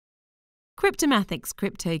Cryptomatic's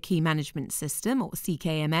Crypto Key Management System, or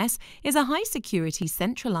CKMS, is a high-security,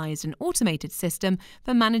 centralized and automated system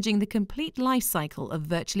for managing the complete lifecycle of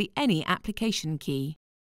virtually any application key.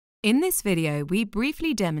 In this video, we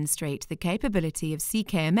briefly demonstrate the capability of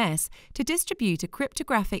CKMS to distribute a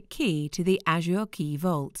cryptographic key to the Azure Key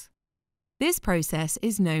Vault. This process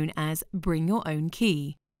is known as Bring Your Own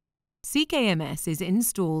Key. CKMS is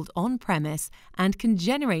installed on-premise and can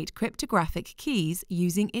generate cryptographic keys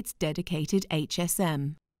using its dedicated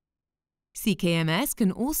HSM. CKMS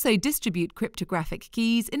can also distribute cryptographic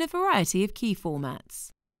keys in a variety of key formats.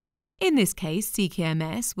 In this case,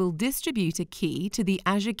 CKMS will distribute a key to the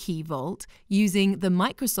Azure Key Vault using the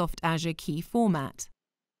Microsoft Azure Key format.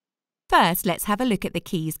 First, let's have a look at the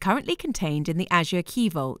keys currently contained in the Azure Key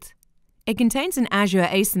Vault. It contains an Azure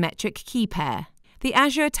asymmetric key pair, the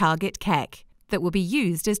Azure Target KEK, that will be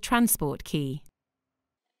used as transport key.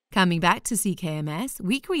 Coming back to CKMS,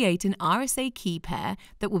 we create an RSA key pair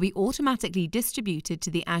that will be automatically distributed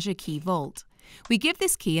to the Azure Key Vault. We give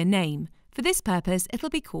this key a name. For this purpose,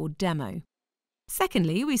 it'll be called Demo.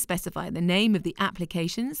 Secondly, we specify the name of the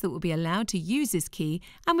applications that will be allowed to use this key,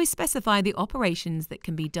 and we specify the operations that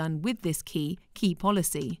can be done with this key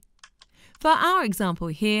policy. For our example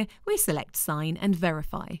here, we select Sign and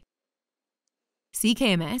Verify.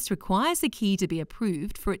 CKMS requires the key to be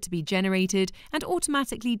approved for it to be generated and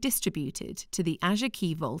automatically distributed to the Azure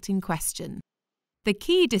Key Vault in question. The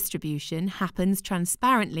key distribution happens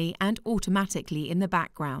transparently and automatically in the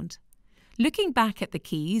background. Looking back at the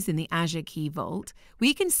keys in the Azure Key Vault,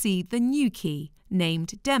 we can see the new key,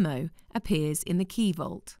 named Demo, appears in the Key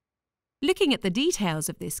Vault. Looking at the details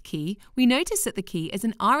of this key, we notice that the key is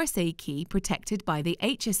an RSA key protected by the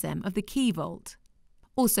HSM of the Key Vault.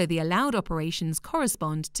 Also, the allowed operations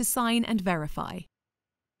correspond to Sign and Verify.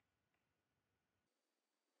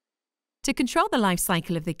 To control the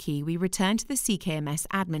lifecycle of the key, we return to the CKMS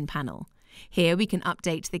admin panel. Here we can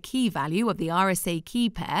update the key value of the RSA key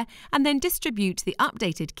pair and then distribute the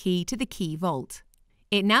updated key to the Key Vault.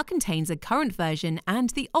 It now contains a current version and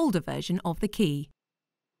the older version of the key.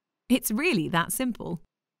 It's really that simple.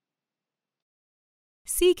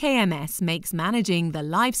 CKMS makes managing the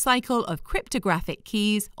lifecycle of cryptographic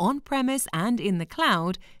keys on-premise and in the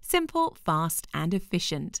cloud simple, fast and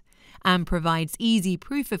efficient, and provides easy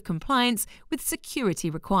proof of compliance with security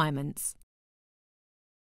requirements.